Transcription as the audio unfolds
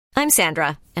I'm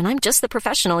Sandra, and I'm just the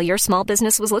professional your small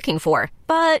business was looking for.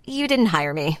 But you didn't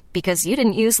hire me because you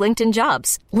didn't use LinkedIn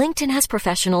Jobs. LinkedIn has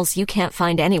professionals you can't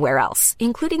find anywhere else,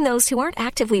 including those who aren't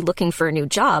actively looking for a new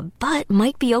job, but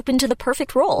might be open to the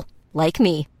perfect role, like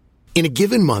me. In a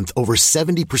given month, over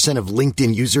 70% of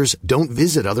LinkedIn users don't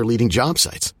visit other leading job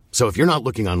sites. So if you're not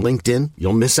looking on LinkedIn,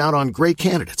 you'll miss out on great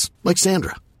candidates like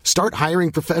Sandra. Start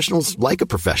hiring professionals like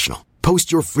a professional.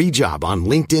 Post your free job on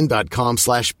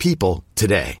linkedin.com/people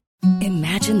today.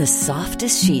 Imagine the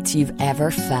softest sheets you've ever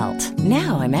felt.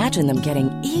 Now imagine them getting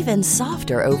even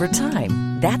softer over time.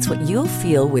 That's what you'll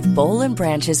feel with Boll &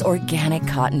 Branch's organic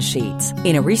cotton sheets.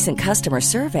 In a recent customer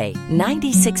survey,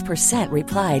 96%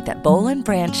 replied that Boll &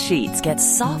 Branch sheets get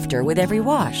softer with every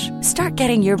wash. Start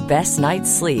getting your best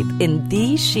night's sleep in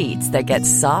these sheets that get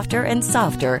softer and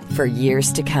softer for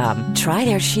years to come. Try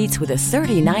their sheets with a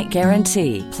 30-night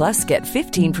guarantee. Plus, get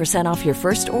 15% off your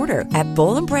first order at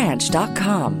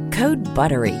bollandbranch.com. Code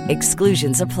BUTTERY.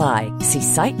 Exclusions apply. See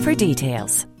site for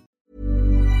details.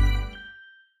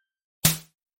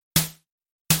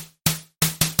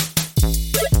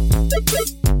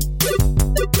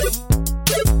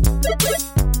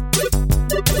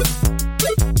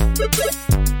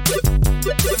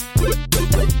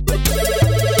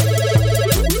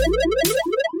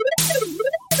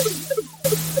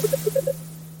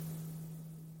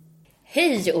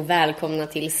 Hej och välkomna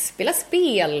till Spela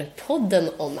Spel, podden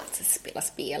om att spela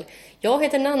spel. Jag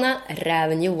heter Nanna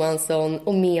Räven Johansson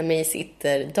och med mig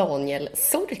sitter Daniel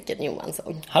Sorken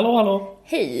Johansson. Hallå, hallå.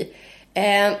 Hej.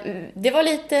 Det har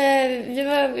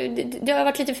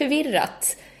varit lite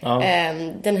förvirrat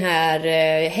den här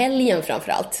helgen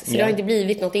framförallt. Så det har inte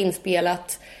blivit något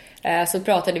inspelat. Så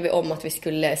pratade vi om att vi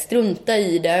skulle strunta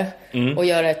i det och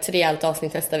göra ett rejält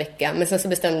avsnitt nästa vecka. Men sen så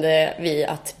bestämde vi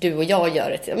att du och jag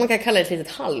gör ett, man kan kalla det ett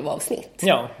litet halvavsnitt.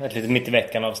 Ja, ett litet mitt i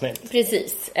veckan avsnitt.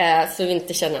 Precis, så vi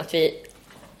inte känner att vi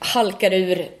halkar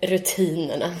ur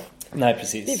rutinerna. Nej,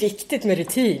 precis. Det är viktigt med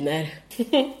rutiner.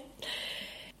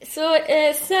 Så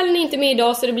Sällan är inte med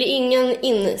idag så det blir ingen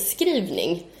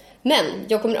inskrivning. Men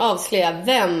jag kommer avslöja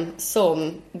vem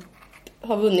som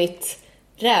har vunnit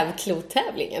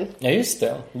Rävklo-tävlingen. Ja, just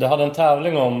det. Du hade en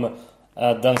tävling om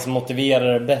den som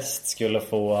motiverar bäst skulle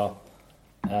få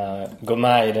gå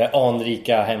med i det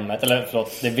anrika hemmet, eller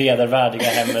förlåt, det vedervärdiga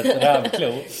hemmet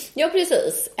Rävklo. Ja,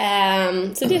 precis.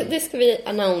 Så det ska vi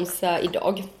annonsa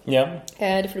idag. Ja.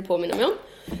 Det får du påminna mig om.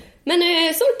 Men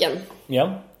Sorken.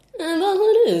 Ja. Vad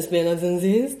har du spelat sen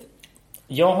sist?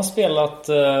 Jag har spelat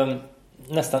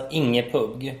nästan inget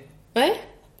PUG. Nej?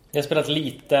 Jag har spelat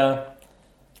lite.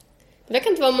 Det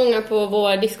kan inte vara många på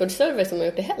vår Discord-server som har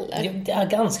gjort det heller. Ja, det är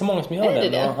ganska många som gör det.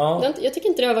 det. Ja. Jag tycker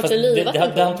inte det har varit fast så livat.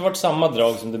 Det har inte varit samma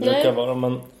drag som det brukar vara.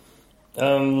 Men,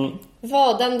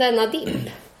 vadan denna dipp?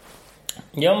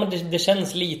 Ja, men det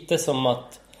känns lite som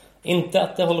att, inte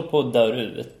att det håller på att dö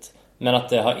ut, men att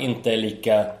det inte är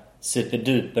lika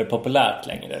superduper populärt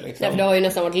längre liksom. Ja, för det har ju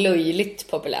nästan varit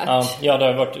löjligt populärt. Ja, det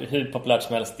har varit hur populärt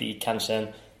som helst i kanske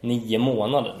 9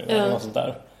 månader nu eller något sånt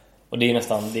där. Och det är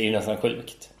nästan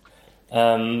sjukt.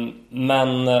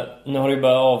 Men nu har det ju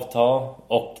börjat avta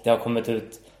och det har kommit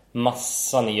ut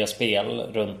massa nya spel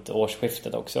runt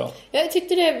årsskiftet också. Jag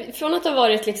tyckte det, från att ha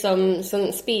varit liksom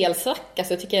som spelsvacka,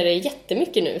 så tycker jag det är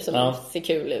jättemycket nu som ser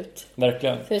kul ut.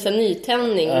 Verkligen. Så det är så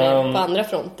nytändning på andra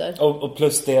fronter. Och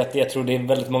plus det att jag tror det är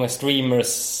väldigt många streamers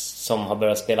som har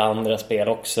börjat spela andra spel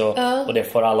också. Och det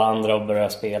får alla andra att börja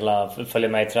följa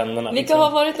med i trenderna. Vilka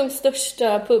har varit de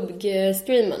största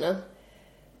PUBG-streamarna?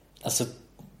 Alltså,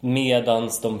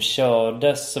 medans de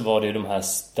kördes så var det ju de här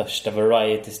största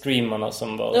variety-streamarna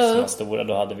som var stora.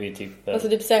 Då hade vi typ... Alltså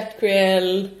typ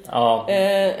Zacriel,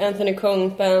 Anthony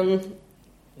Kongpen,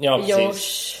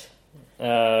 Josh,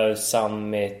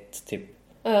 Summit, typ.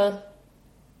 Men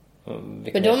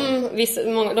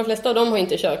de flesta av dem har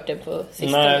inte kört det på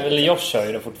sistone. Nej, eller Josh kör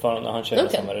ju det fortfarande. Han kör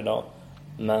det varje dag.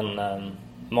 Men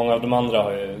många av de andra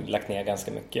har ju lagt ner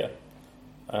ganska mycket.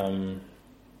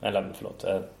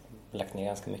 Lagt ner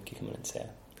ganska mycket kan man inte säga.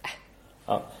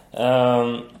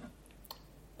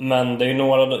 Men det är ju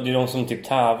det är de som typ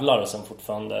tävlar som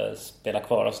fortfarande spelar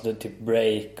kvar. Alltså det är typ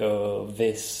Break och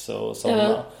Viz och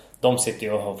sådana. De sitter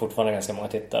ju och har fortfarande ganska många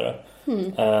tittare.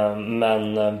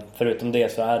 Men förutom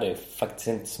det så är det faktiskt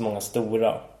inte så många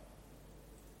stora.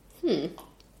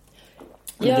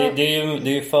 Det är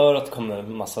ju för att det kommer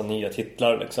en massa nya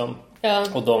titlar liksom.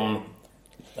 Och de...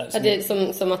 det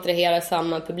är som attraherar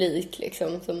samma publik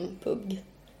liksom som PUBG.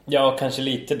 Ja, kanske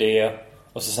lite det.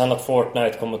 Och så sen att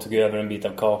Fortnite kom och tog över en bit av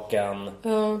kakan.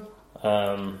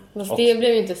 Fast det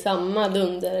blev ju inte samma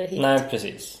dunderhit. Nej,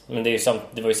 precis. Men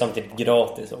det var ju samtidigt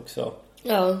gratis också.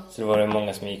 Så det var ju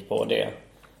många som gick på det.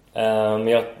 Men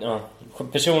jag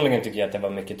personligen tycker jag att det var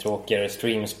mycket tråkigare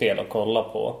streamspel att kolla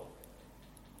på.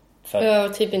 Jag har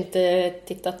typ inte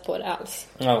tittat på det alls.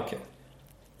 Ja, okej.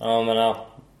 Ja, men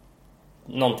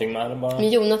någonting med det bara. Men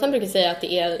Jonathan brukar säga att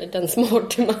det är den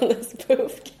smarte mannens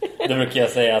PUBG. Då brukar jag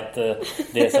säga att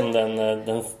det är som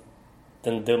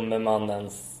den dumme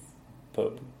mannens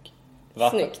PUBG. Va?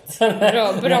 Snyggt.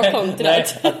 Bra kontrat. Nej,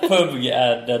 att PUBG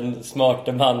är den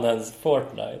smarte mannens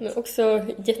Fortnite. Men också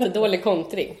jättedålig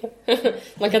kontring.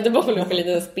 Man kan inte bara hålla upp en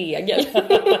liten spegel.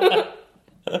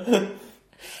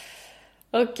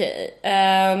 Okej.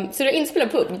 Så du har inte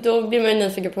spelat PUBG. Då blir man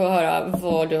nyfiken på att höra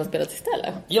vad du har spelat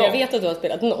istället. Ja. Jag vet att du har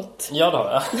spelat något. Ja, det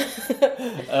har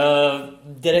jag.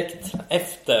 Direkt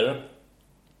efter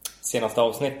senaste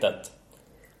avsnittet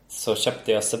så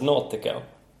köpte jag Subnautica.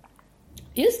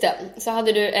 Just det, så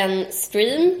hade du en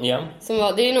stream. Ja.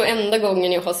 Det är nog enda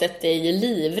gången jag har sett dig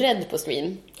livrädd på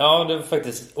stream. Ja, det var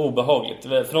faktiskt obehagligt.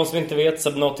 För de som inte vet,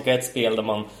 Subnautica är ett spel där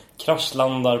man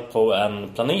kraschlandar på en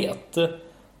planet.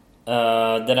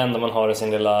 Det enda man har i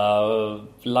sin lilla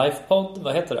lifepod,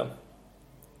 vad heter det?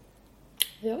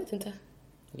 Jag vet inte.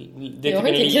 Det är jag har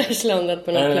typ inte kraschlandat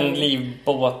på någon planet. En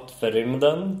livbåt för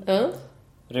rymden.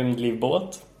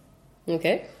 Rymdlivbåt.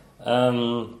 Okej.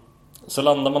 Så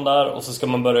landar man där och så ska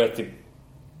man börja typ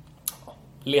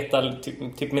leta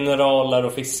typ mineraler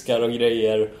och fiskar och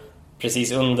grejer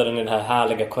precis under den här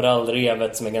härliga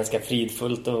korallrevet som är ganska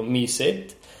fridfullt och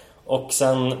mysigt. Och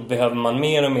sen behöver man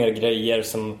mer och mer grejer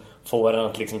som får en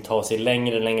att liksom ta sig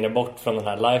längre bort från den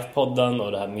här lifepodden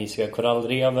och det här mysiga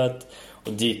korallrevet.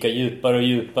 Och dyka djupare och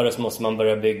djupare så måste man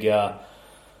börja bygga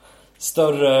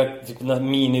större typ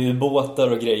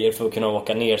mini-ubåtar och grejer för att kunna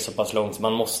åka ner så pass långt som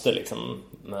man måste liksom,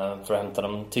 för att hämta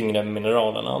de tyngre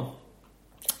mineralerna.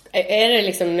 Är det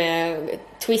liksom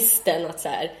twisten att så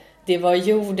här, det var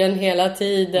jorden hela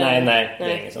tiden? Nej, det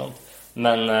är inget sånt.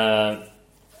 Men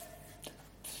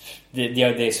det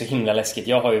är så himla läskigt.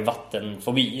 Jag har ju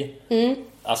vattenfobi.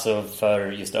 Alltså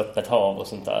för just öppet hav och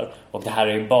sånt där. Och det här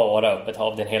är ju bara öppet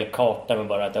hav. Det är en hel karta med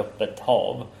bara ett öppet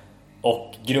hav.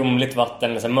 Och grumligt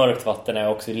vatten, eller så mörkt vatten, är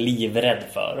jag också livrädd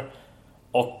för.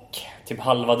 Och typ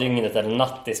halva dygnet är det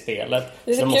natt i spelet.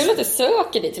 Det är så kul att du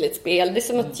söker dig till ett spel. Det är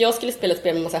som att jag skulle spela ett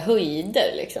spel med massa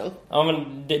höjder liksom. Ja,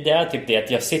 men det är typ det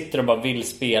att jag sitter och bara vill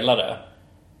spela det.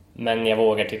 Men jag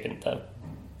vågar typ inte.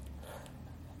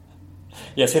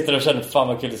 Jag sitter och känner, fan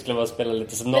vad kul det skulle vara att spela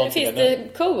lite som men finns det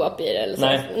co-op i det eller så?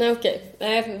 Nej, okej.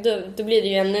 Nej, då blir det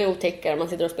ju ännu otäckare om man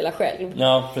sitter och spelar själv.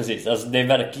 Ja, precis. Alltså det är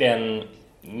verkligen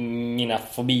mina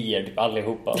fobier, typ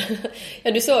allihopa.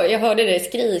 Ja, du sa, jag hörde dig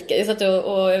skrika. Jag satt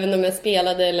och jag vet inte om jag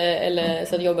spelade eller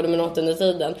så att jag jobbade med något under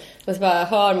tiden. Och så bara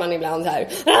hör man ibland så här.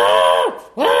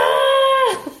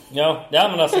 Ja,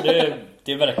 men alltså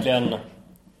det är verkligen,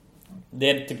 det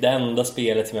är typ det enda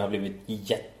spelet som jag har blivit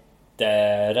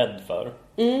jätterädd för.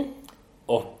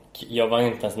 Och jag var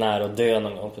inte ens nära att dö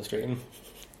någon gång på stream.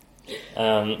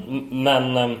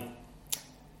 Men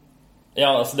ja,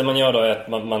 alltså det man gör då är att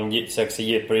man söker sig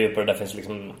djupare och djupare. Där finns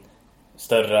liksom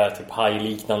större typ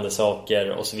hajliknande saker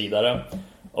och så vidare.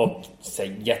 Och så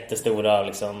jättestora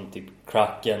liksom typ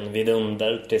kraken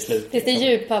vidunder till slut. Finns det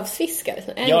djuphavsfiskar?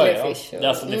 Ja.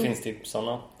 Alltså det finns typ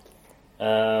såna.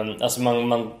 Alltså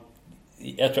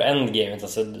jag tror endgamet,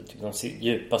 alltså typ de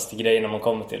djupaste grejerna man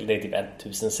kommer till, det är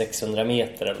typ 1600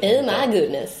 meter eller oh my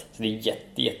goodness. Så det är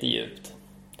jättedjupt.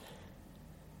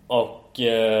 Och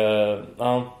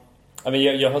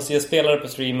jag spelade på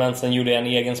streamen, sen gjorde jag en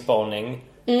egen spaning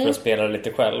för att spela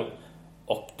lite själv.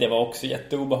 Och det var också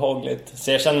jätteobehagligt.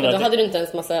 Så jag kände då hade du inte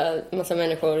ens massa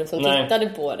människor som tittade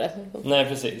på det. Nej,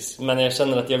 precis. Men jag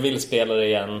känner att jag vill spela det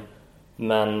igen.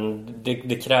 Men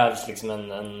det krävs liksom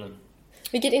en...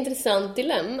 Vilket intressant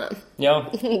dilemma. Ja.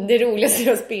 Det roligaste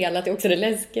jag har spelat är också det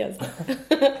läskigaste.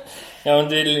 Ja,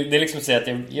 det är liksom så att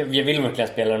jag vill verkligen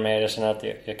spela det, men jag känner att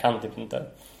jag kan typ inte.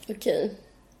 Okej.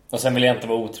 Och sen vill jag inte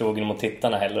vara otrogen mot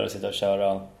tittarna heller och sitta och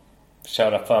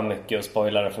köra för mycket och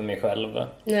spoila det för mig själv.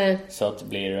 Nej. Så att det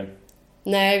blir...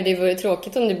 Nej, det vore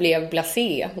tråkigt om det blev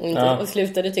blasé och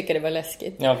slutade tycka det var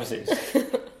läskigt. Ja, precis.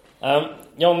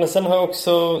 Ja, men sen har jag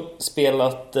också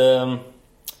spelat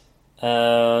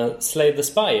Slay the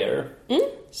Spire.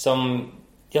 Som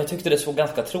jag tyckte det såg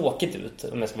ganska tråkigt ut,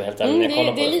 om jag ska vara helt ärlig.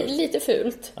 Det är lite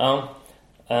fult. Ja.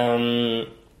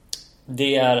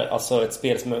 Det är alltså ett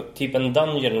spel som är typ en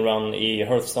dungeon run i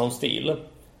Hearthstone-stil.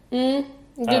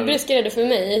 Du beskrev det för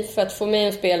mig för att få med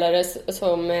en spelare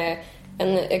som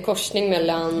en korsning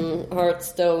mellan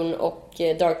Hearthstone och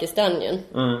Darkest Dungeon.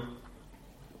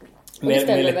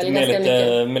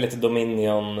 Med lite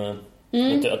Dominion,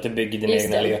 att du bygger dina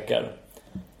egna lekar.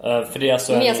 För det är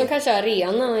alltså mer som kanske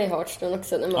arena i Hearthstone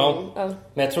också när man, ja.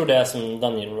 Men jag tror det är som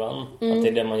Dungeon Run. Att det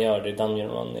är det man gör i Dungeon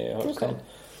Run i Hearthstone.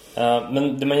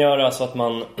 Men det man gör är alltså att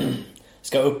man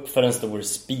ska upp för en stor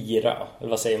spira. Eller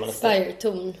vad säger man?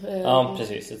 Spire-torn. Ja,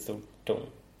 precis. Ett stort torn.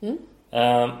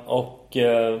 Och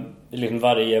liksom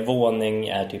varje våning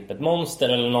är typ ett monster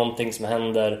eller någonting som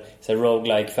händer så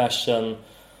roguelike fashion.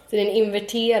 Så det är en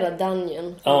inverterad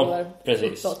dungeon. Ja,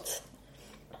 precis.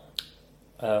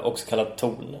 Också kallat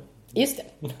torn. Just det.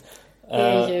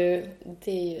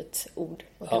 Det är ju ett ord.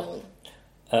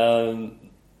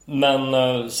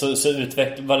 Men så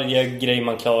utvecklar varje grej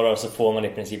man klarar så får man i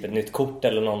princip ett nytt kort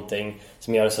eller någonting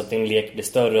som gör så att din lek blir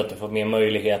större och att du får mer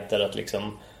möjligheter att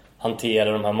liksom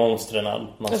hantera de här monstren.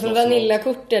 För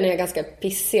vanillakorten är ganska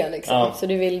pissiga liksom. Ja. Så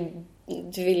du vill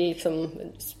liksom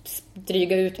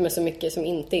dryga ut med så mycket som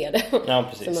inte är det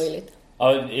som möjligt.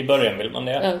 Ja, i början vill man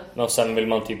det. Ja. Och sen vill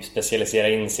man typ specialisera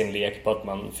in sin lek på att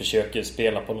man försöker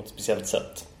spela på något speciellt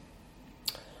sätt.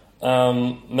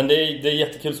 Men det är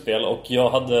jättekul spel. Och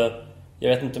jag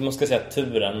vet inte om man ska säga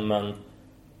turen, men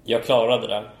jag klarade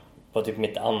det på typ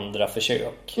mitt andra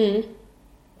försök.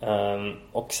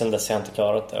 Och sen dess har jag inte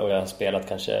klarat det. Och jag har spelat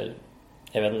kanske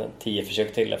 10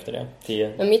 försök till efter det.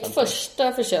 10, men mitt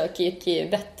första försök gick ju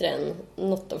bättre än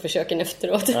något av försöken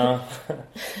efteråt. Ja.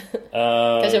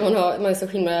 Kanske man är så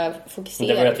himla fokuserad.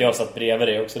 Det var ju att jag satt bredvid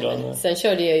det också då. Sen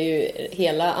körde jag ju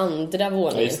hela andra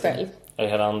våningen själv. Eller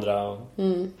hela andra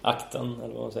akten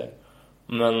eller vad man säger.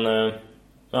 Men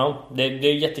det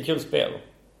är ett jättekul spel.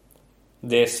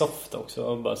 Det är soft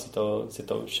också att bara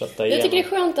sitta och kötta igen. Jag tycker det är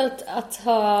skönt att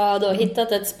ha då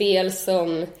hittat ett spel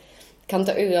som kan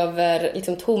ta över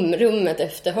liksom tomrummet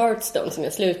efter Hearthstone som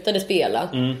jag slutade spela.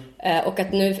 Och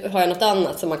att nu har jag något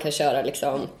annat som man kan köra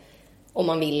liksom, om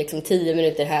man vill liksom 10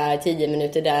 minuter här, 10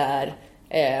 minuter där.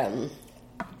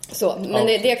 Så. Men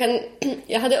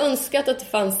jag hade önskat att det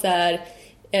fanns där.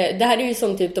 Det här är ju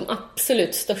som typ de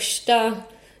absolut största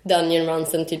Dungeon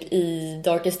Runsen typ i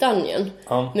Darkest Dungeon.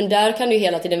 Men där kan du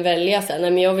hela tiden välja så här,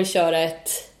 nej men jag vill köra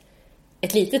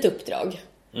ett litet uppdrag.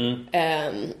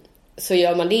 Så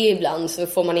gör man det ibland så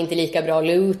får man inte lika bra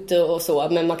loot och så,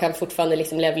 men man kan fortfarande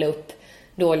liksom levela upp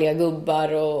dåliga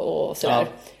gubbar och sådär.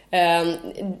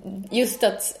 Just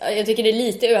att jag tycker det är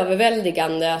lite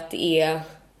överväldigande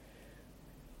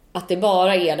att det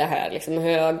bara är det här liksom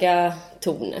höga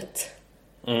tornet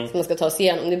som man ska ta sig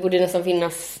igenom. Det borde nästan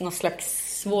finnas någon slags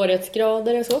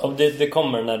svårighetsgrader och så. Och det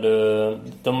kommer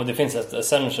när det finns ett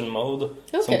Ascension mode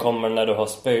som kommer när du har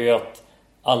spöat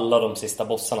alla de sista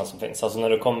bossarna som finns. Alltså när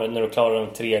du klarar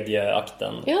den tredje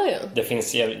akten. Det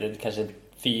finns kanske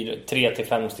 3 till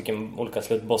 5 stycken olika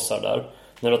slutbossar där.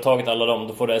 När du har tagit alla dem,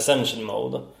 då får du Ascension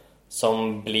mode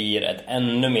som blir ett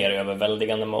ännu mer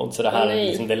överväldigande mode. Så det här är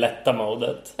liksom det lätta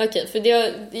modet. Okej, för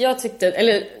jag tyckte,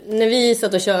 eller när vi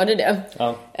satt och körde det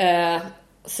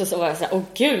så var jag så här, åh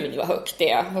gud vad högt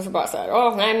det är. Och så bara så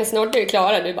här, nej men snart är du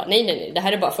klara. Du bara, nej, det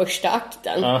här är bara första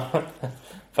akten.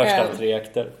 Första 3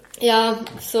 akter. Ja,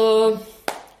 så...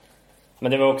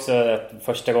 Men det var också att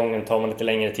första gången tar man lite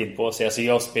längre tid på sig. Alltså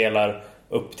jag spelar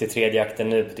upp till 3:e akten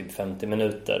nu på typ 50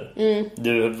 minuter.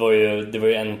 Det var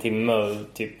ju 1 timme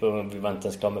typ, och vi var inte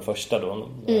ens klara med första då.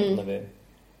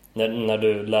 När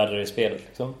du lärde dig spelet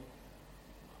liksom.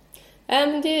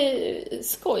 Men det är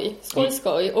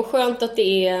skoj. Och skönt att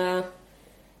det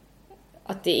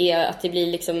blir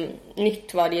liksom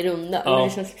nytt varje runda. Men det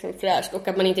känns liksom fräscht. Och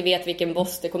att man inte vet vilken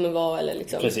boss det kommer vara eller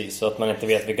liksom. Precis, så att man inte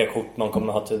vet vilka kort man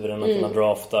kommer ha turen att kunna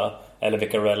drafta eller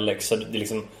vilka relics. Så det är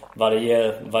liksom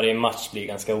varje match blir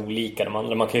ganska olika de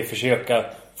andra. Man kan ju försöka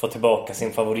få tillbaka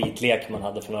sin favoritlek man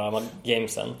hade för några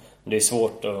games sen. Men det är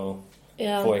svårt att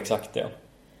få exakt det.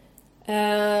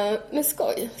 Men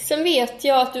skoj. Sen vet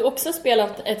jag att du också har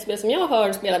spelat ett spel som jag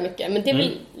har spelat mycket. Men det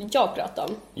vill jag prata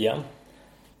om. Ja.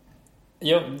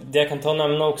 Det jag kan ta och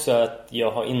nämna också är att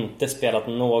jag har inte spelat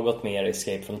något mer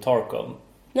Escape from Tarkov.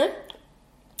 Nej.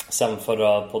 Sen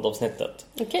förra poddavsnittet.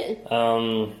 Okej.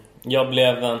 Jag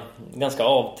blev ganska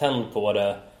avtänd på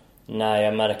det när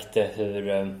jag märkte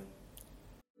hur...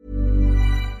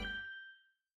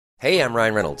 Hey, I'm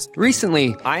Ryan Reynolds.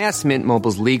 Recently, I asked Mint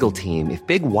Mobile's legal team if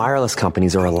big wireless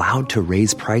companies are allowed to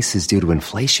raise prices due to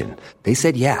inflation. They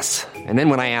said yes. And then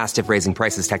when I asked if raising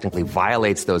prices technically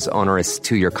violates those onerous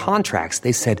 2-year contracts,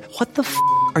 they said, "What the f***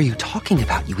 are you talking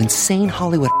about, you insane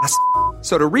Hollywood ass?"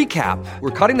 So to recap,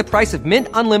 we're cutting the price of Mint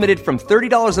Unlimited from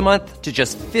 $30 a month to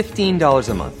just $15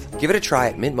 a month. Give it a try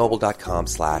at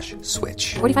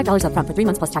mintmobile.com/switch. $45 up front for 3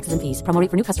 months plus taxes and fees. Promo rate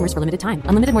for new customers for limited time.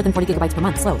 Unlimited more than 40 gigabytes per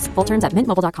month. Slows full terms at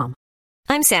mintmobile.com.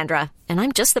 I'm Sandra, and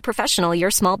I'm just the professional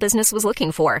your small business was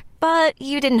looking for. But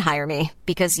you didn't hire me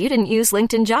because you didn't use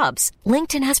LinkedIn Jobs.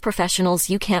 LinkedIn has professionals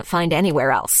you can't find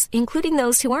anywhere else, including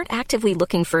those who aren't actively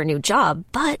looking for a new job,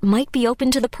 but might be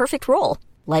open to the perfect role,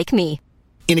 like me.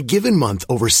 In a given month,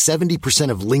 over 70%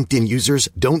 of LinkedIn users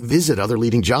don't visit other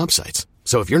leading job sites.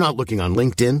 So if you're not looking on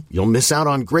LinkedIn, you'll miss out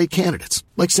on great candidates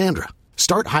like Sandra.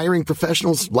 Start hiring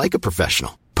professionals like a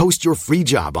professional. Post your free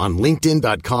job on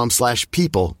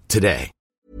linkedin.com/people today.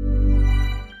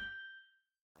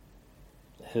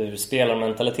 Hur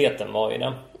spelarmentaliteten var i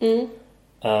det.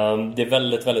 Det är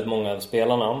väldigt, väldigt många av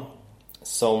spelarna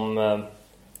som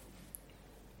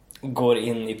går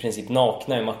in i princip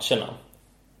nakna i matcherna.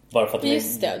 Bara för att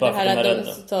just det här att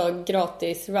de tar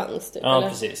gratis runs typ, ja, eller?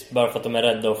 Precis. Bara för att de är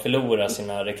rädda att förlora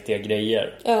sina riktiga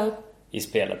grejer i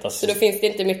spelet. Alltså, så då finns det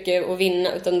inte mycket att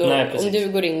vinna, utan då, om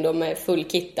du går in då med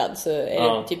fullkittad så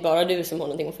är det typ bara du som har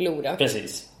någonting att förlora.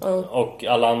 Precis. Och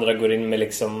alla andra går in med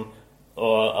liksom,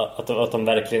 och att de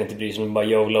verkligen inte bryr sig, bara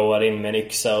YOLOar in med en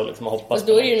yxa och liksom hoppas. Alltså,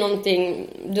 då är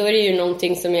det ju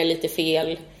någonting som är lite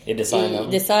fel i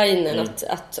designen.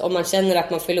 Att om man känner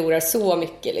att man förlorar så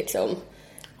mycket liksom.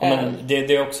 Ja, men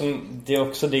det är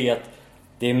också det att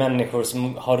det är människor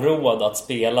som har råd att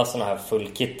spela såna här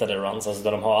fullkittade runs, alltså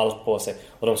där de har allt på sig,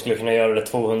 och de skulle kunna göra det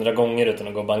 200 gånger utan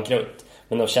att gå bankrutt.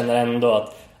 Men de känner ändå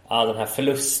att den här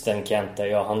förlusten kan inte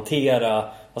jag hantera.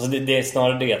 Alltså det är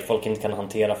snarare det att folk inte kan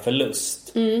hantera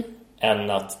förlust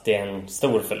än att det är en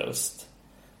stor förlust.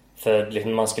 För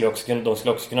liksom de skulle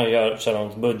också kunna köra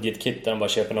något budgetkit där de bara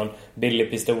köper någon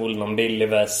billig pistol, någon billig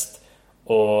väst,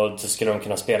 och så skulle de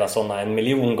kunna spela sådana 1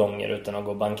 miljon gånger utan att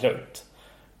gå bankrutt.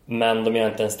 Men de gör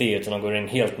inte ens det, utan de går in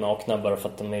helt nakna bara för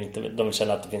att de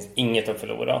känner att det finns inget att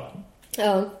förlora.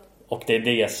 Ja. Och det är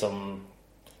det som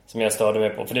jag störde mig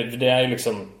på. För det är ju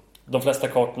liksom, de flesta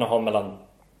kartorna har mellan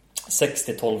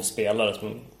 6-12 spelare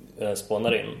som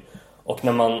spånar in. Och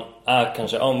när man är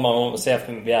kanske, om man säger att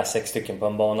vi är 6 stycken på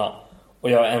en bana och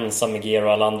jag är ensam med gear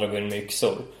och alla andra går in med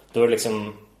yxor, då är det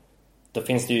liksom, då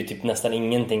finns det ju typ nästan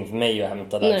ingenting för mig att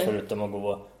hämta där. Nej. Förutom att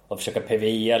gå och försöka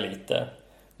PvE lite.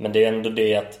 Men det är ändå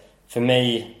det att för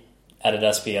mig är det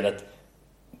där spelet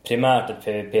primärt ett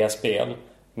PvP-spel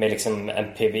med liksom en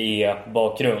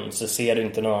PvE-bakgrund. Så ser du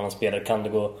inte någon annan spelare kan du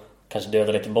gå kanske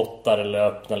döda lite bottar eller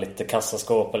öppna lite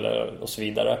kassaskåp och så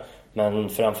vidare. Men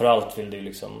framförallt vill du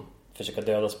liksom försöka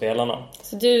döda spelarna.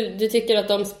 Så du tycker att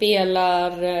de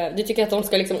spelar, du tycker att de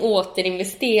ska liksom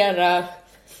återinvestera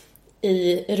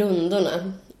i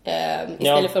rundorna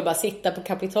istället för att bara sitta på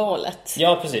kapitalet.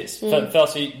 Ja, precis. För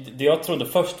alltså, det jag trodde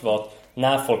först var att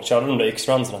när folk körde de där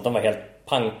X-runsen att de var helt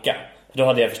panka. Då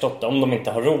hade jag förstått det. Om de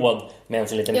inte har råd med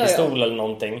ens en liten pistol eller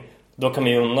någonting, då kan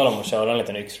man ju unna dem att köra en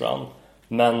liten X-run.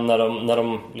 Men när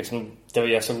de liksom,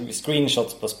 jag såg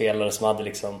screenshots på spelare som hade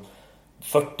liksom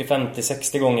 40, 50,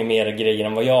 60 gånger mer grejer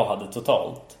än vad jag hade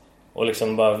totalt. Och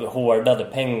liksom bara hårdade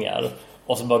pengar.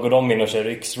 Och så bara går de in och kör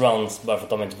X-runs bara för att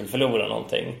de inte vill förlora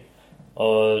någonting.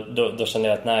 Och då kände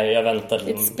jag att nej, jag väntar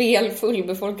till... Ett spel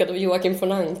fullbefolkat av Joakim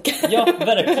von Anka. Ja,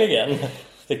 verkligen.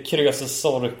 Det är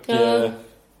Krösus-sork.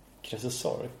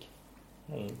 Krösus-sork.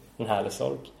 En härlig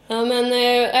sork. Ja, men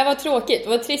det var tråkigt. Det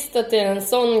var trist att det är en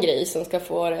sån grej som ska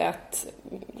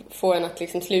få en att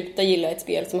liksom sluta gilla ett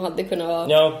spel som hade kunnat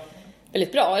vara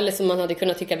väldigt bra, eller som man hade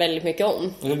kunnat tycka väldigt mycket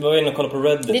om. Vi var inne och kolla på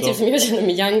Reddit. Det är typ som jag känner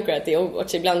med Junkrat i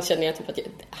Overwatch. Ibland känner jag typ att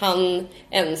han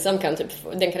ensam kan typ,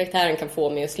 den karaktären kan få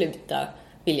mig att sluta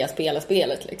vilja spela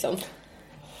spelet liksom.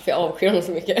 För jag avskyr honom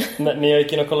så mycket. Men jag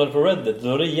gick in och kollade på Reddit.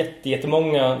 Då är det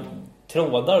jättemånga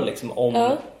trådar liksom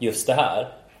om just det här.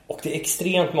 Och det är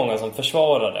extremt många som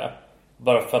försvarar det.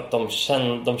 Bara för att de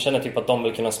känner typ att de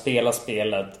vill kunna spela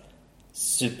spelet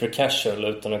super casual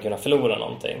utan att kunna förlora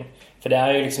någonting. För det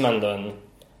är ju liksom ändå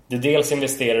du dels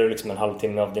investerar du liksom en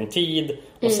halvtimme av din tid.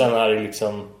 Och sen är det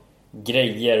liksom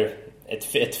grejer,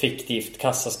 ett fiktivt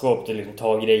kassaskåp. Du liksom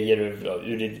tar grejer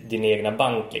ur din egna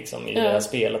bank liksom i det här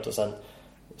spelet. Och sen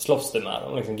slåss du med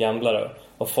dem, liksom gamblare.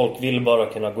 Och folk vill bara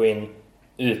kunna gå in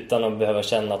utan att behöva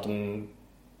känna att de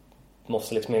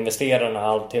måste liksom investera den här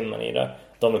halvtimmen i det.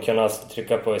 De vill kunna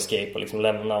trycka på escape och liksom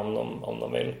lämna om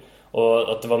de vill.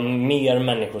 Och att det var mer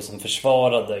människor som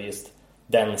försvarade just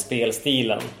den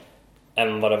spelstilen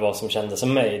än vad det var som kändes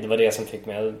som mig. Det var det som fick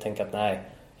mig att tänka att nej,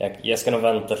 jag ska nog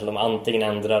vänta till de antingen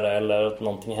ändrar det eller att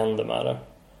någonting händer med det.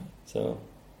 Så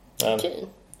okay.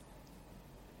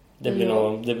 Det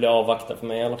blir avvakta för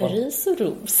mig i alla fall. Ris och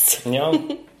ros. Ja.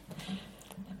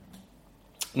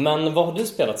 Men vad har du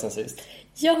spelat sen sist?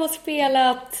 Jag har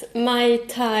spelat My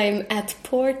Time at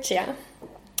Portia.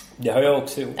 Det har jag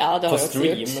också gjort. Ja, det har på jag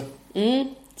stream. Också gjort.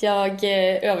 Jag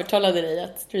övertalade dig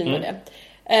att streama det.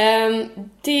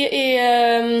 Det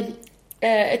är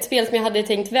ett spel som jag hade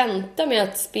tänkt vänta med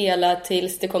att spela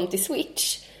tills det kom till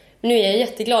Switch. Men nu är jag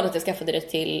jätteglad att jag skaffade det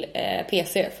till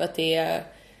PC, för att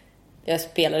jag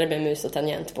spelade med mus och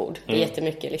tangentbord. Det är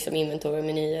jättemycket liksom inventory,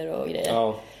 menyer och grejer.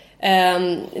 Ja.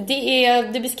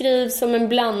 Det beskrivs som en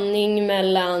blandning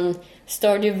mellan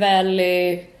Stardew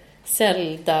Valley,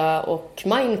 Zelda och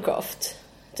Minecraft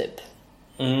typ.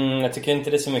 Jag tycker inte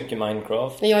det är så mycket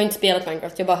Minecraft. Jag har inte spelat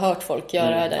Minecraft, jag har bara hört folk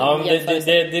göra det. Ja,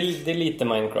 det är lite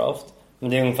Minecraft. Men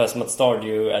det är ungefär som att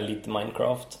Stardew är lite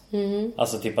Minecraft.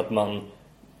 Alltså typ att man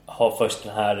har först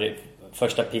den här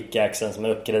första pickaxen som är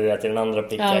uppgraderad till den andra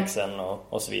pickaxen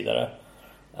och så vidare.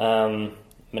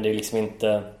 Men det är liksom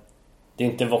inte... Det är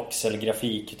inte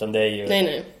voxelgrafik, utan det är ju...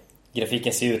 Nej.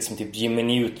 Grafiken ser ut som typ Jimmy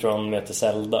Neutron möter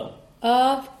Zelda.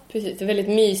 Ja, precis. Det är väldigt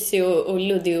mysig och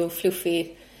luddig och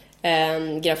fluffig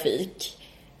grafik.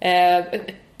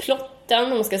 Plotten, om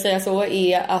man ska säga så,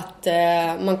 är att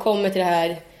man kommer till det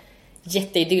här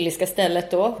jätteidylliska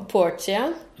stället då,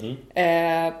 Portia.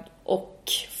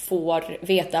 Och får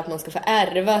veta att man ska få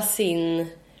ärva sin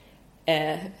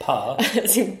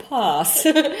pas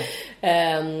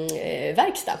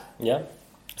verkstad. Ja.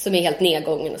 Som är helt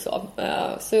nedgången och så.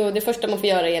 Så det första man får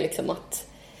göra är liksom att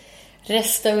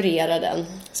restaurera den.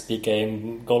 Spika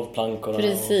in golvplankorna.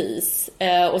 Precis.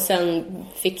 Och sen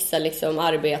fixa liksom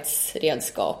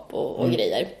arbetsredskap och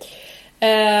grejer.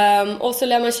 Och så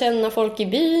lär man känna folk i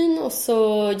byn. Och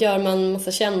så gör man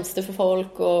massa tjänster för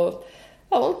folk. Och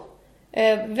ja,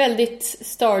 väldigt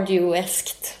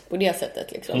Stardew-eskt på det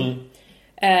sättet liksom.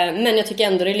 Men jag tycker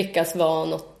ändå det lyckas vara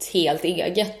något helt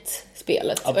eget,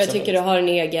 spelet. Absolut. Och jag tycker det har en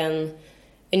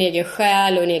egen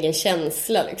själ och en egen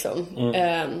känsla liksom.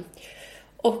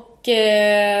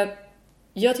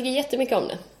 Jag tycker jättemycket om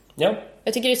det. Ja.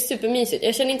 Jag tycker det är supermysigt.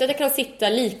 Jag känner inte att jag kan sitta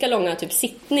lika långa typ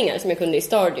sittningar som jag kunde i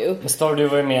Stardew. Men Stardew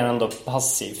var ju mer ändå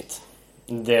passivt.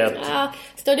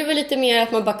 Stardew var lite mer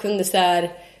att man bara kunde så här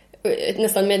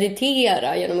nästan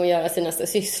meditera genom att göra sina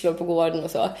sysslor på gården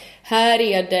och så. Här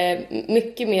är det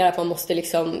mycket mer att man måste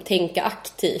liksom tänka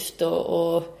aktivt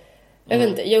och jag vet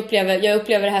inte, jag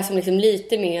upplever det här som liksom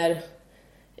lite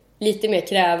mer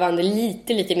krävande,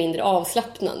 lite mindre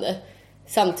avslappnande.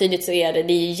 Samtidigt så är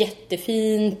det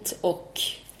jättefint och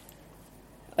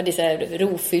det är så här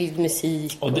rofylld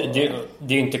musik. Och det är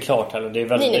ju inte klart heller. Det är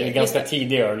väldigt, det är ganska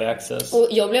tidig early access. Och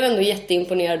jag blev ändå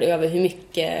jätteimponerad över hur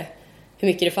mycket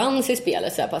det fanns i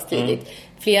spelet så här pass tidigt.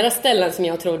 Flera ställen som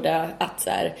jag trodde att så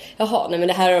här, men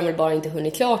det här har de väl bara inte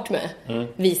hunnit klart med.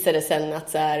 Visade sen att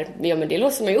så här, men det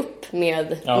låser man ju upp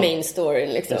med main storyn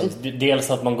liksom.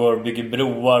 Dels att man går och bygger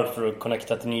broar för att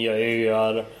connecta till nya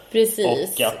öar.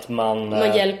 Precis. Och att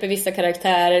man hjälper vissa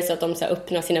karaktärer så att de så här,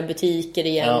 öppnar sina butiker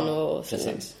igen och så.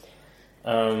 Precis.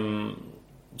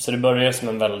 Så det börjar som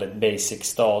en väldigt basic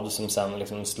stad som sen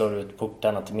liksom slår ut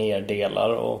portarna till mer delar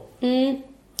och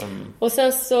och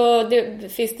sen så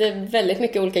finns det väldigt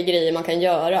mycket olika grejer man kan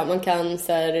göra. Man kan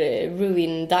så här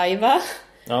ruin-diva.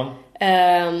 Ja.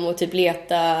 Och typ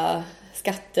leta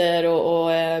skatter och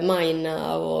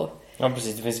mina och... Ja,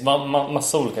 precis. Det finns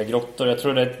massa olika grottor. Jag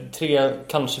tror det är 3,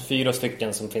 kanske 4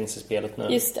 stycken som finns i spelet nu.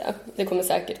 Just det. Det kommer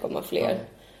säkert komma fler.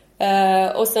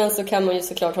 Och sen så kan man ju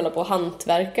såklart hålla på och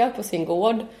hantverka på sin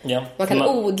gård. Ja. Man kan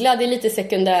odla, det är lite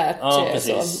sekundärt. Ja,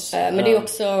 precis. Så. Men det är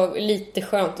också lite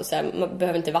skönt att säga, man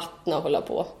behöver inte vattna och hålla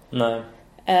på. Nej.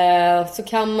 Så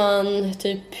kan man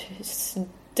typ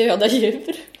döda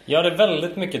djur. Ja, det är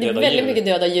väldigt mycket döda djur. Det är väldigt mycket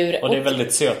döda djur. Och det är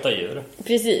väldigt söta djur.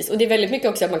 Precis, och det är väldigt mycket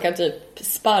också att man kan typ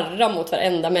sparra mot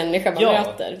varenda människa man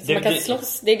möter. Så man kan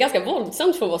slåss. Det är ganska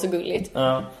våldsamt för att vara så gulligt.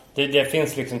 Ja, det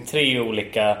finns liksom 3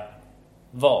 olika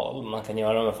val man kan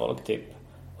göra med folk typ.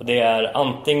 Och det är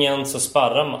antingen så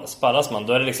sparras man,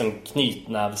 då är det liksom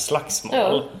knytnävsslagsmål.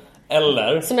 Ja.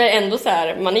 Eller som är ändå så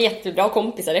här, man är jättebra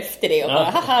kompisar efter det och bara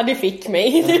haha, du fick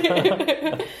mig.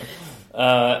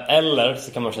 Eller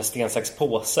så kan man köra sten, sax,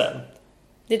 påse.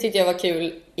 Det tyckte jag var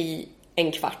kul i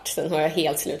en kvart. Sen har jag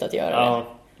helt slutat göra det.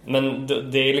 Men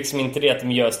det är liksom inte det att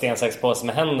de gör sten, sax, påse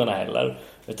med händerna heller.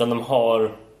 Utan de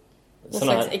har någon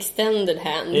slags extended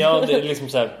hand. Ja, det är liksom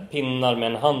så här pinnar med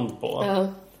en hand på.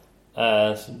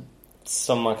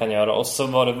 Som man kan göra. Och så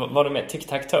var det med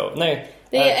tic-tac-toe. Nej,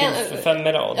 det är 5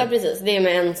 i rad. Ja, precis. Det är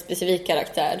med en specifik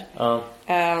karaktär.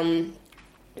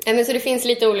 Men så det finns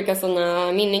lite olika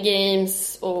sådana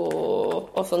minigames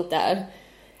och sånt där.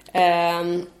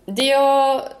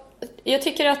 Jag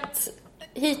tycker att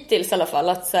hittills i alla fall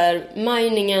att så här,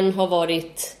 miningen har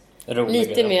varit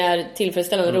lite mer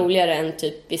tillfredsställande och roligare än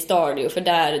typ i Stardew. För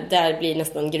där blir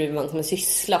nästan gruvan som en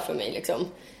syssla för mig liksom.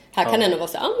 Här kan det ändå vara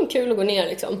så kul att gå ner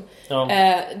liksom.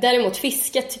 Däremot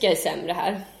fisket tycker jag är sämre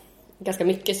här. ganska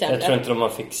mycket sämre. Jag tror inte de har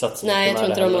fixat så Nej, jag tror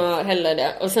inte de har heller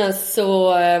det. Och sen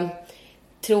så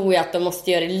tror jag att de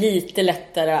måste göra det lite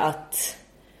lättare att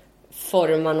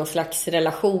forma någon slags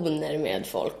relationer med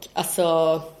folk.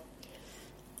 Alltså,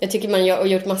 jag tycker man har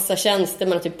gjort massa tjänster.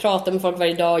 Man har typ pratat med folk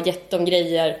varje dag, gett dem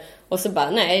grejer. Och så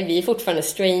bara, nej, vi är fortfarande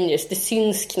strangers. Det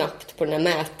syns knappt på den här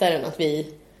mätaren att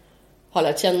vi har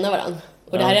lärt känna varandra.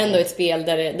 Och det här är ändå ett spel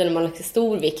där man lägger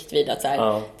stor vikt vid att så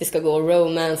här, det ska gå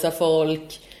romansa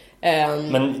folk.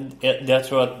 Men jag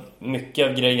tror att mycket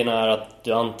av grejerna är att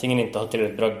du antingen inte har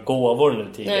tillräckligt bra gåvor nu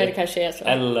tidigare. Nej, det kanske är så.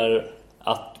 Eller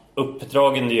att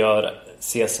uppdragen du gör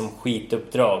ses som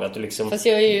skituppdrag. Att du liksom, fast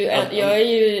jag är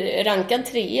ju rankad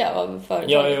 3 av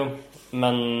företag. Ja,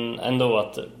 men ändå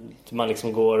att man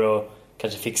liksom går och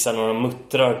kanske fixar några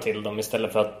muttrar till dem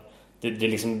istället för att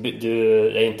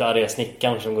du är inte arga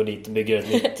snickaren som går dit och bygger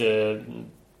ett nytt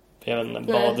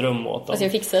badrum åt dem. Alltså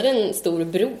jag fixade en stor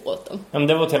bro åt dem. Ja, men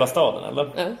det var till hela staden, eller?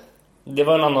 Ja. Det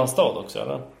var en annan stad också,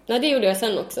 eller? Nej, det gjorde jag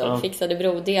sen också. Ja. Fixade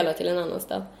brodelar till en annan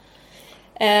stad.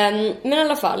 Men i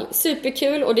alla fall,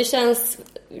 superkul. Och det känns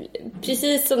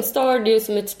precis som Stardew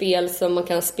som ett spel som man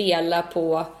kan spela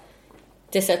på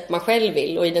det sätt man själv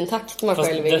vill och i den takt man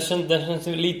själv vill. Det känns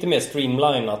lite mer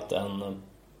streamlinat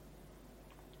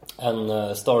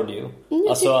än Stardew.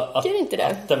 Jag tycker inte det.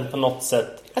 Att den på något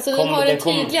sätt... Alltså den har en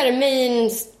tydligare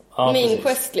main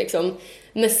quest liksom.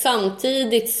 Men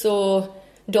samtidigt så...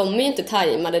 De är ju inte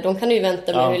tajmade. De kan du ju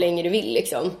vänta med hur länge du vill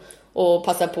liksom. Och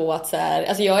passa på att så här...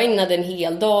 Alltså jag ägnade en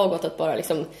hel dag åt att bara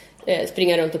liksom...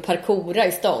 springa runt och parkoura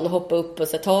i stan och hoppa upp på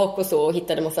så tak och så och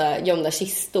hittade massa gömda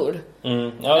kistor.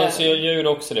 Ja, så jag gjorde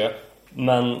också det.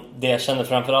 Men det jag kände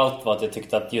framförallt var att jag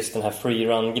tyckte att just den här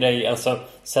freerun-grej, alltså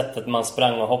sättet man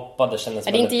sprang och hoppade kändes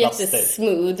väldigt plastigt. Det är inte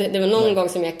jättesmooth. Det var någon gång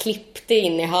som jag klippte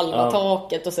in i halva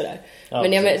taket och sådär. Ja,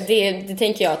 men det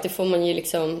tänker jag att det får man ju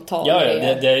liksom ta. Ja,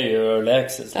 det är ju early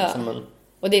access. Liksom.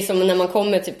 Och det är som när man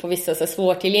kommer typ på vissa så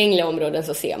svårtillgängliga områden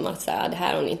så ser man att så här, det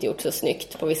här har ni inte gjort så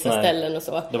snyggt på vissa ställen och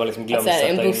så. Det var liksom glömt att, så här,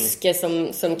 en buske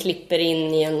som klipper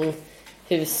in i en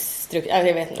husstruktur.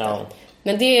 Jag vet inte. Ja.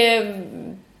 Men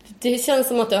det känns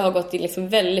som att det har gått in liksom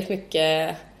väldigt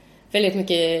mycket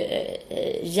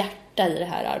hjärta i det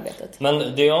här arbetet.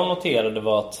 Men det jag noterade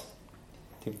var att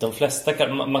typ de flesta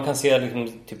man kan se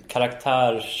liksom typ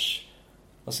karaktärs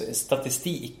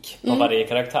statistik på varje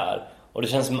karaktär. Och det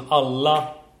känns som alla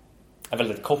är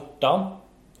väldigt korta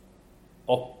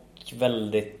och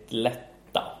väldigt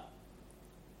lätta.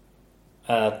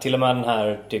 Till och med den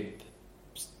här typ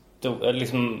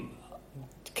liksom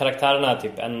karaktärerna är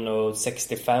typ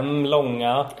 1,65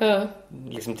 långa.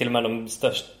 Liksom till och med de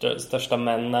största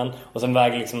männen. Och sen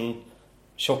väger liksom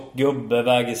tjock gubbe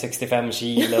väger 65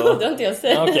 kilo. Det har inte jag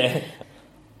sett. Okay.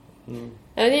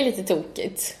 Ja, det är lite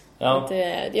tokigt. Ja.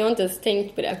 Jag har inte ens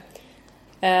tänkt på det.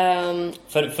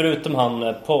 Förutom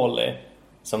han Paulie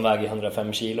som väger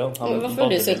 105 kilo. Varför har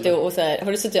du suttit och så här,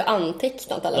 har du suttit och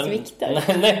antecknat allas vikter?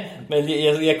 Nej, men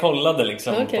jag kollade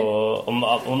liksom på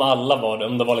om alla var det.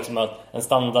 Om det var liksom en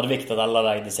standardvikt att alla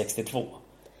vägde 62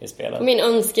 i spelet. Min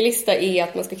önskelista är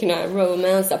att man ska kunna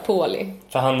romansa Paulie.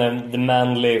 För han är the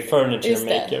manly furniture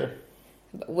maker.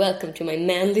 Welcome to my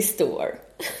manly store.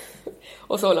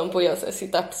 Och så håller han på att göra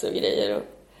sit-ups och grejer.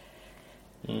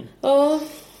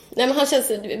 Nej, men han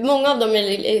känns, många av dem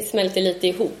smälter lite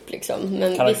ihop liksom,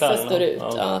 men vissa står ut.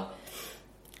 Ja.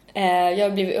 Jag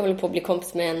håller på att bli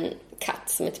kompis med en katt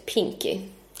som heter Pinky.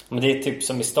 Men det är typ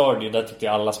som i Stardew, där tyckte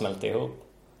jag alla smälter ihop.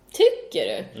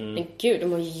 Tycker du? Men gud,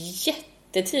 de har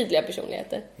jättetydliga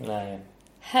personligheter. Nej.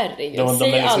 Herregud,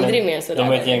 säg liksom aldrig mer så. De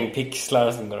är ett gäng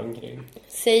pixlar som går omkring.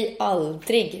 Säg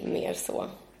aldrig mer så.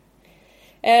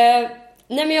 Nej,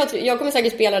 men jag kommer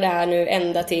säkert spela det här nu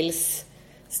ända tills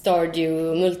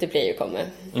Stardew multiplayer kommer.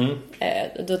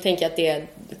 Då tänker jag att det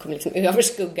kommer liksom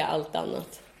överskugga allt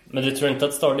annat. Men du tror inte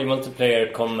att Stardew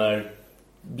multiplayer kommer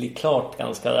bli klart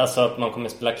ganska... Alltså att man kommer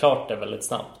spela klart det väldigt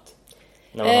snabbt?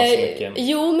 När man har så mycket...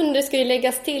 Jo, men det ska ju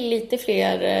läggas till lite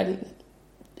fler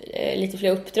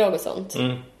uppdrag och sånt.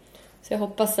 Så jag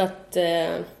hoppas att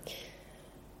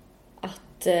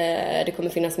det kommer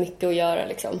finnas mycket att göra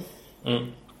liksom.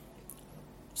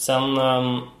 Sen...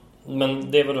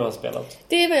 Men det är vad du har spelat?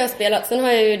 Det är vad jag har spelat. Sen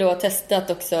har jag ju då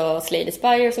testat också Slay the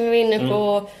Spire som vi var inne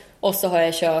på. Och så har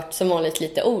jag kört som vanligt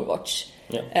lite Overwatch.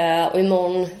 Och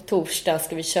imorgon torsdag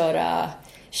ska vi köra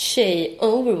Tjej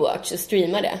Overwatch och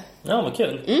streama det. Ja, vad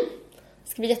kul. Det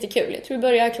ska bli jättekul. Jag tror det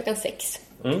börjar 6:00.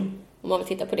 Om man vill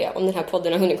titta på det. Om den här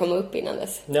podden har hunnit komma upp innan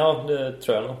dess. Ja, det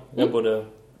tror jag nog.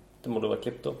 Det borde vara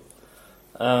klippt då.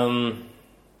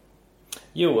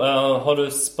 Har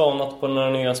du spanat på några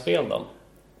nya spel då?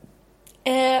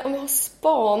 Om jag har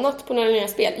spanat på några nya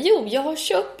spel? Jo, jag har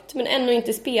köpt men ännu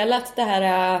inte spelat det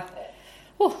här...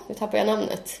 nu tappar jag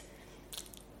namnet.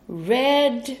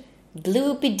 Red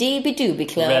Bloopy Deeby Dooby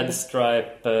Club. Red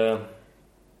Stripe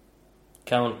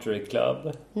Country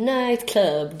Club. Night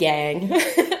Club Gang.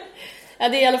 Ja,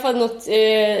 det är i alla fall något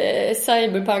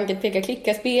cyberpunk, ett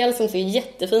peka-klicka-spel som ser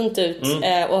jättefint ut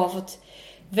och har fått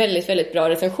väldigt, väldigt bra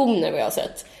recensioner vad jag har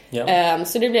sett. Ja.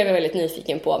 Så det blev jag väldigt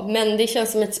nyfiken på. Men det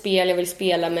känns som ett spel jag vill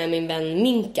spela med min vän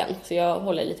Minkan, så jag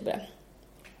håller lite på det.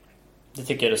 Det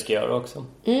tycker jag du ska göra också.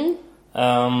 Du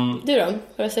då?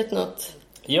 Har du sett något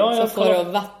som får att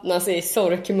vattna sig i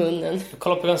sorkmunnen? Jag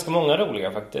kollar på ganska många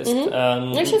roliga faktiskt.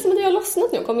 Det känns som att det har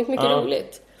lossnat nu och kommit mycket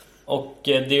roligt. Och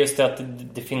det är just det att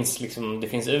det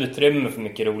finns utrymme för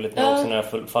mycket roligt nu också när det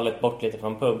har fallit bort lite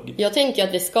från PUBG. Jag tänker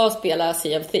att vi ska spela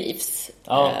Sea of Thieves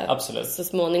absolut. så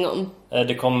småningom.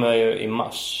 Det kommer ju i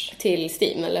mars. Till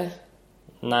Steam, eller?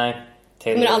 Nej.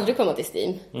 Det kommer aldrig komma till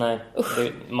Steam. Nej.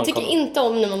 Tycker inte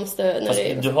om när man måste...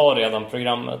 Du har redan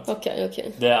programmet. Okej.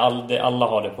 Alla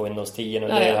har det på Windows 10 nu.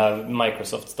 Det är det här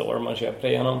Microsoft Store man köper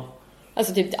det igenom.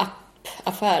 Alltså typ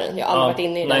appaffären. Jag har aldrig varit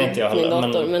inne i den. Nej, inte jag heller.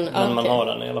 Dator, men man har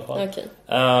den i alla fall. Okay.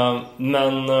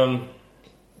 Men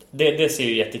det ser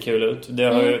ju jättekul ut. Det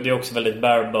är också väldigt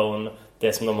barebone.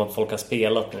 Det som folk har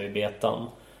spelat nu i betan.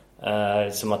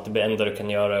 Som att det enda du kan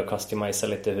göra är att customisa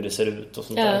lite hur det ser ut och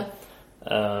sånt där.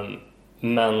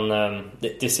 Men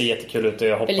det ser jättekul ut och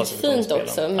jag hoppas väldigt att vi kommer fint spela.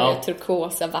 också med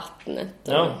turkosa vattnet.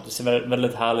 Ja, det ser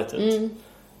väldigt härligt ut.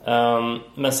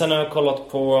 Men sen har jag kollat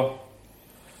på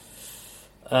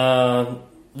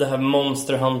det här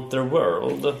Monster Hunter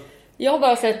World. Jag har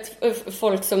bara sett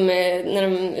folk som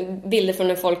bilder från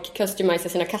när folk customiserar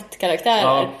sina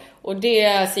kattkaraktärer. Och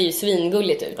det ser ju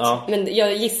svingulligt ut. Men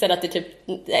jag gissar att det är typ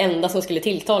det enda som skulle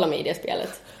tilltala mig i det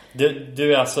spelet.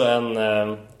 Du är alltså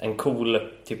en cool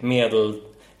typ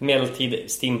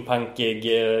medeltid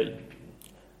steampunkig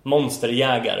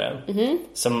monsterjägare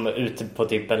som är ute på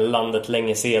typ en landet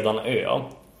länge sedan ö.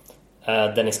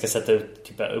 Där ni ska sätta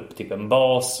upp typ en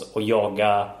bas och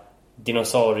jaga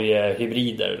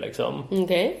dinosauriehybrider liksom.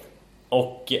 Okay.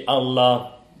 Och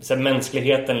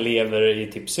mänskligheten lever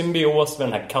i typ symbios med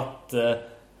den här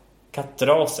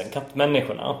kattrasen,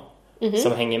 kattmänniskorna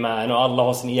som hänger med en och alla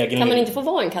har sin egen... Kan man inte få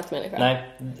vara en kattmänniska? Nej,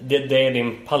 det är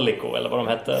din Palico eller vad de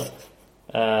hette.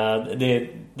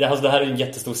 Det här är en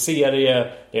jättestor serie.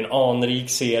 Det är en anrik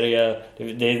serie.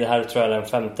 Det här tror jag är den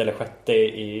 5:e eller 6:e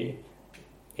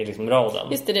i liksom raden.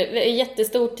 Just det är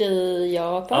jättestort i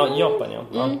Japan. Ja, Japan,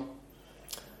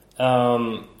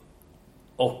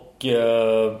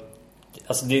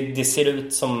 alltså det ser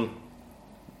ut som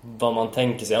vad man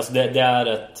tänker sig. Alltså det är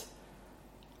ett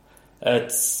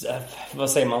vad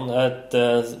säger man? Ett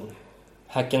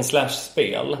hack and slash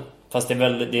spel. Fast det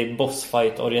är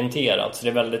bossfight orienterat. Så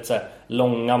det är väldigt så här,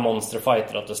 långa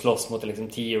monsterfighter. Att du slåss mot liksom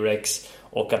T-Rex.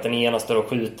 Och att den ena står och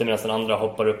skjuter medan den andra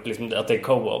hoppar upp liksom, att det är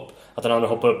co-op. Att den andra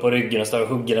hoppar upp på ryggen och står och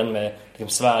hugger den med liksom,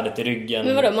 svärdet i ryggen.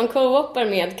 Men vadå, man co-opar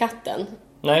med katten?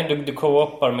 Nej, du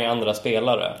co-opar med andra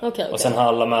spelare. Okay. Och sen har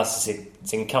alla med sig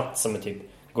sin katt som är typ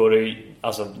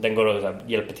den går och så här,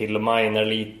 hjälper till och miner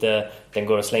lite. Den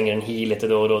går och slänger en heal lite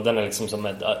då och då. Den är liksom som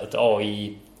ett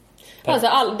AI. Alltså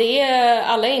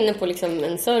alla är inne på liksom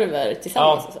en server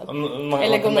tillsammans.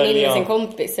 Eller går man in med sin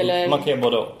kompis? Eller? Man kan göra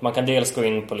både. Man kan dels gå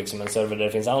in på liksom en server där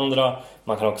det finns andra.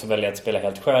 Man kan också välja att spela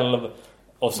helt själv.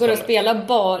 Och går det att spela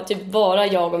bara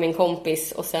jag och min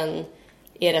kompis och sen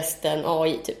är resten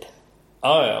AI typ?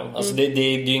 Ja. Alltså det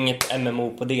är ju inget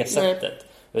MMO på det sättet. Nej.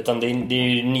 Utan det är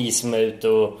ju ni som är ute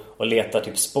och letar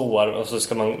typ spår. Och så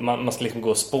ska man ska liksom gå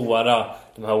och spåra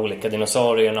de här olika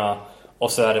dinosaurierna.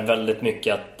 Och så är det väldigt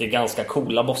mycket att det är ganska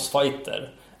coola bossfighter.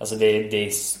 Alltså det är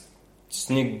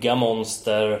snygga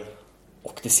monster.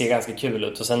 Och det ser ganska kul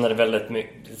ut. Och sen är det väldigt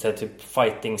mycket typ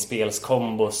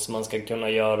fighting-spelskombos man ska kunna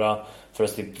göra för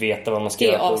att typ veta vad man ska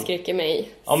göra. Det avskräcker mig.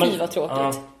 Fy vad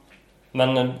tråkigt.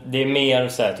 Men det är mer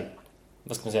så här typ,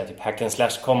 vad ska man säga, typ hack and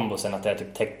slash kombos än att det är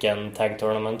typ Tekken Tag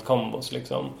Tournament kombos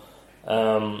liksom.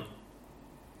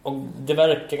 Och det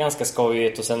verkar ganska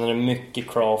skojigt. Och sen är det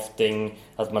mycket crafting,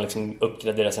 att man liksom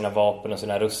uppgraderar sina vapen och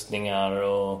sina rustningar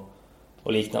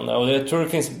och liknande. Och jag tror det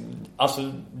finns, alltså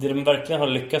det de verkligen har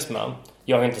lyckats med,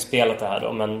 jag har inte spelat det här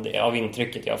då, men av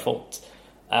intrycket jag har fått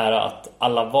är att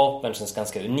alla vapen känns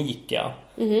ganska unika.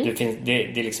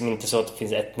 Det är liksom inte så att det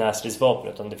finns ett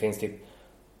närstridsvapen, utan det finns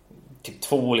typ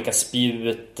 2 olika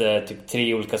spjut, typ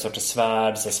 3 olika sorters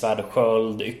svärd, så svärd och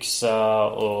sköld, yxa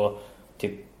och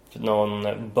typ någon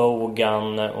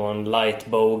bowgun och en light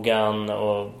bowgun,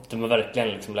 och de har verkligen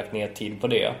liksom lagt ner tid på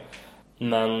det.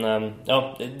 Men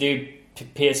ja, det är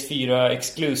PS4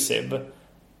 exclusive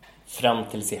fram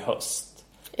tills i höst.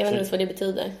 Jag vet inte ens vad det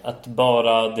betyder. Att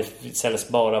det säljs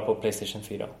bara på PlayStation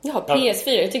 4. Ja,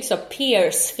 PS4. Jag tycker så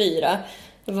PS4.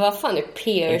 Vad fan är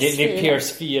PS4? Det är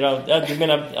PS4. Ja, du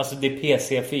menar, alltså det är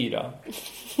PC4.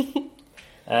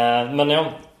 Men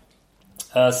ja.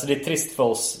 Så det är trist för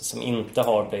oss som inte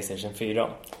har PlayStation 4.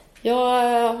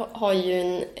 Jag har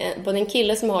ju både en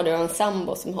kille som har det och en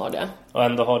sambo som har det. Och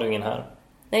ändå har du ingen här.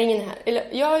 Nej, ingen här. Eller,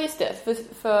 ja, just det.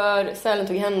 För Sälen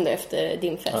tog hem det efter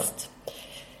din fest. Ja.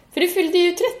 För du fyllde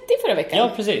ju 30 förra veckan.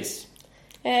 Ja, precis.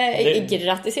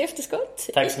 Grattis i efterskott.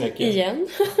 Tack så mycket. Igen.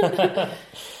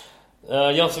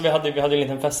 Ja, så vi hade en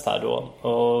liten fest här då.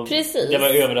 Och precis. Det var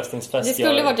överraskningsfest. Det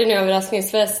skulle varit en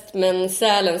överraskningsfest, men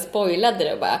Sälen spoilade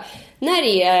det och bara: när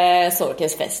är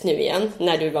Sorkens fest nu igen?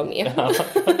 När du var med.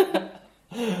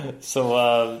 Så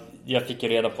jag fick ju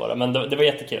reda på det. Men det var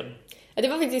jättekul. Ja, det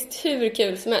var faktiskt hur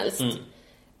kul som helst.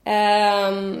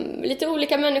 Lite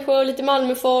olika människor, lite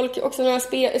Malmöfolk. Också några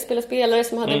spelare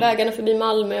som hade vägarna förbi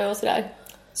Malmö och sådär.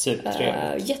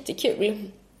 Supertrevligt.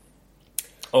 Jättekul.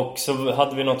 Och så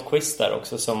hade vi något quiz där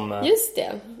också som... Just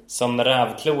det. Som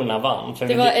rävklorna vann. För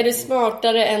det var, är du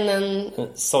smartare än en...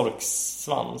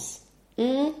 sorksvans.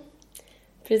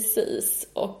 Precis.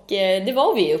 Och det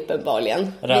var vi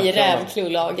uppenbarligen. Vi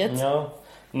rävklolaget. Ja.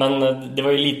 Men det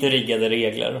var ju lite riggade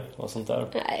regler och sånt där.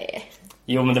 Nej.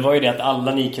 Jo, men det var ju det att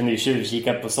alla ni kunde ju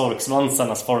tjuvkika på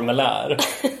sorksvansarnas formulär.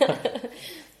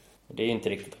 Det är ju inte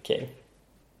riktigt okej.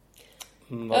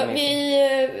 Ja,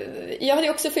 jag hade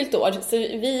ju också fyllt år, så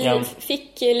vi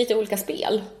fick lite olika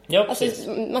spel. Ja, alltså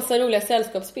massa roliga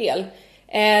sällskapsspel.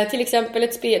 Till exempel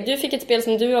ett spel, du fick ett spel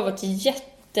som du har varit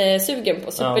jättesugen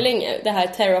på superlänge. Det här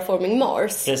Terraforming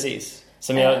Mars. Precis,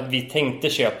 som vi tänkte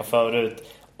köpa förut.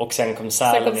 Och sen kom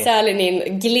Sälen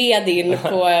in, gled in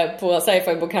på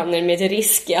sci-fi-bokhandeln med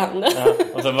risk i handen. Ja,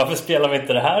 och så varför spelar vi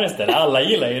inte det här istället? Alla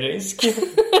gillar ju risk.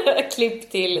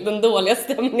 Klipp till den dåliga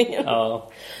stämningen. Ja.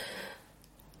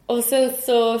 Och sen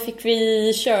så fick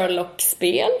vi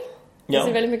Sherlock-spel. Jag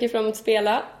ser väldigt mycket fram emot att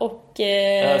spela. Och,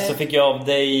 så fick jag av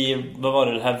dig, vad var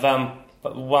det här?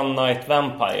 One Night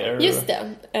Vampire. Just det.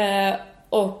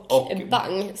 Och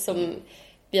Bang, som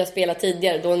vi har spelat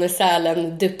tidigare, då när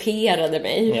Sälen duperade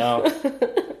mig. Ja.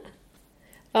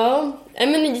 Ja,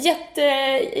 men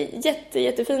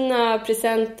jättefina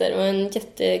presenter och en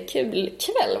jättekul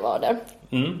kväll var det.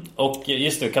 Och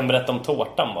just det, du kan berätta om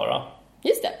tårtan bara.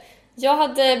 Just det. Jag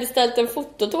hade beställt en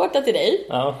fototårta till dig.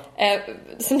 Ja.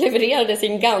 Som levererades i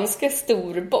en ganska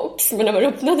stor box. Men när man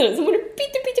öppnade den så var det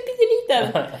pytteliten.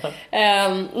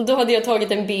 Då hade jag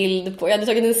tagit en bild på... Jag hade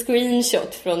tagit en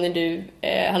screenshot från när du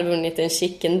hade vunnit en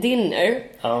chicken dinner.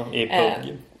 Ja, i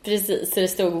PUBG. Precis, så det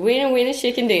stod winner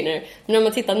chicken dinner. Men när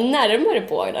man tittar närmare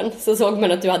på den så såg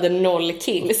man att du hade 0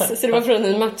 kills. Så det var från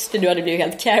en match där du hade blivit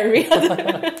helt carried.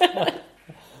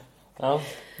 Ja,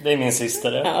 det är min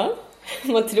syster det. Ja.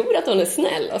 Man tror att hon är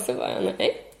snäll och så var jag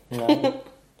nej.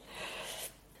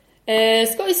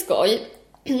 Skoj.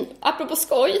 Apropå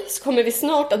skoj så kommer vi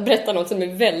snart att berätta något som är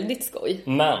väldigt skoj.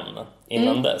 Men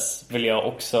innan dess vill jag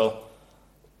också...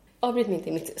 Avbryt mig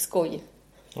inte mitt skoj.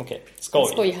 Okej, skoj.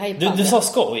 Skoj-hypa. Du sa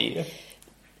skoj.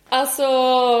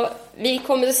 Alltså, vi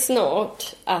kommer snart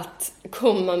att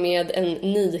komma med en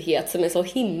nyhet som är så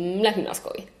himla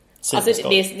skoj. Alltså,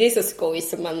 det är så skoj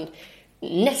som man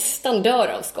nästan dör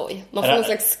av skoj. Man får någon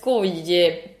slags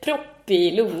skojpropp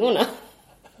i lungorna.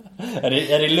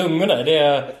 Är det lungorna?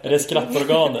 Är det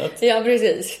skrattorganet? Ja,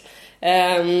 precis.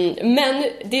 Men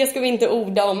det ska vi inte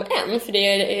orda om än, för det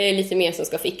är lite mer som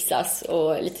ska fixas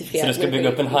och lite fler. Så du ska bygga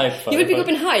upp en hype för det? Jag vill bygga upp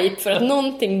en hype för att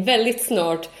någonting väldigt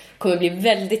snart kommer bli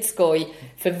väldigt skoj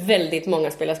för väldigt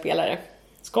många spelare.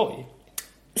 Skoj?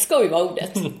 Skoj var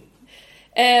ordet.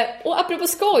 Och apropå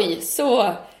skoj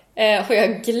så har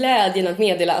jag glädjen att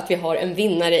meddela att vi har en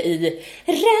vinnare i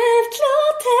Rävklåtävlingen.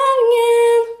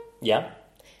 Ja.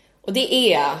 Och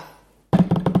det är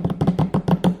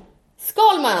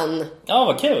Skalman. Ja,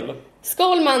 vad kul.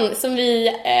 Skalman, som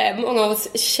vi, många av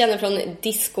oss känner från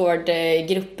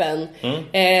Discord-gruppen.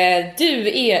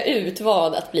 Du är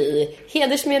utvald att bli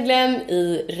hedersmedlem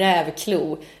i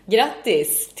Rävklo.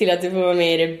 Grattis till att du får vara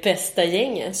med i det bästa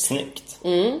gänget. Snyggt.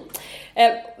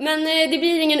 Men det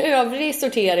blir ingen övrig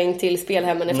sortering till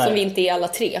spelhemmen eftersom vi inte är alla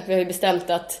tre. Vi har ju bestämt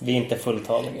att vi är inte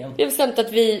fulltaliga. Vi har bestämt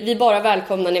att vi bara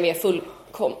välkomnar när vi är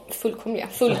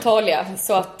fulltaliga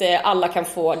så att alla kan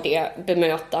få det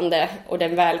bemötande och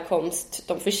den välkomst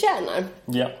de förtjänar.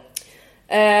 Ja.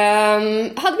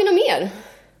 Hade vi något mer?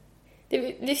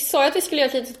 Vi sa att vi skulle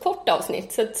göra ett litet kort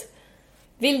avsnitt, så att,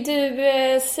 vill du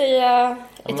säga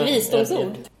ett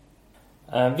visdomsord?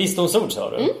 Visdomsord sa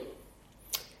du?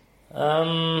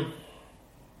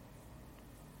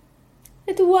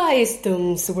 Ett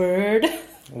wisdom's word.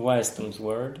 Wisdom's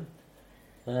word.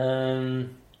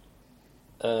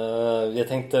 Jag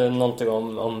tänkte någonting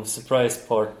om surprise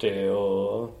party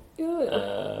och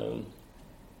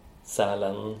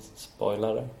Sälen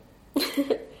spoilare.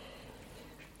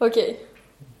 Okej.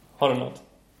 Har du något?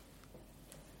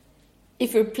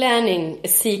 If you're planning a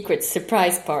secret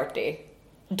surprise party,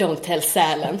 don't tell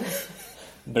Sälen.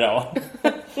 Bra.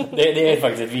 Det är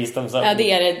faktiskt ett visdomsord. Ja,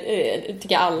 det är det.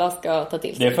 Tycker jag alla ska ta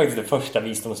till sig. Det är faktiskt det första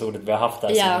visdomsordet vi har haft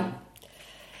här. Ja.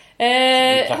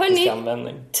 Hörni,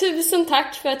 användning. Tusen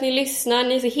tack för att ni lyssnar.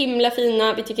 Ni är så himla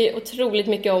fina. Vi tycker otroligt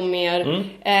mycket om er.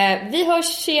 Vi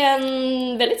hörs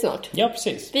igen väldigt snart. Ja,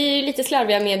 precis. Vi är lite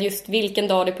slarviga med just vilken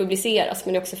dag det publiceras,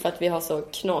 men det är också för att vi har så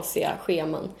knasiga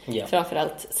scheman. Ja.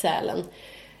 Framförallt Sälen.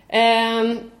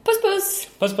 Puss puss.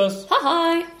 Puss puss.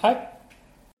 Hej. Hej.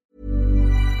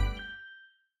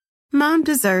 Mom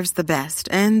deserves the best,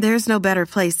 and there's no better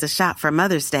place to shop for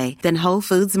Mother's Day than Whole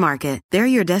Foods Market. They're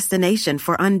your destination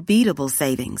for unbeatable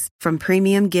savings, from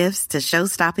premium gifts to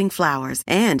show-stopping flowers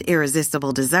and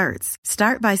irresistible desserts.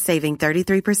 Start by saving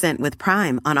 33% with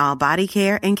Prime on all body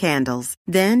care and candles.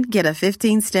 Then get a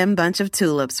 15-stem bunch of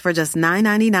tulips for just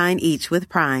 $9.99 each with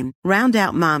Prime. Round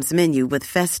out Mom's menu with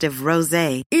festive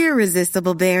rosé,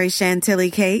 irresistible berry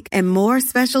chantilly cake, and more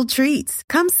special treats.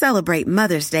 Come celebrate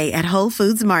Mother's Day at Whole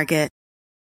Foods Market.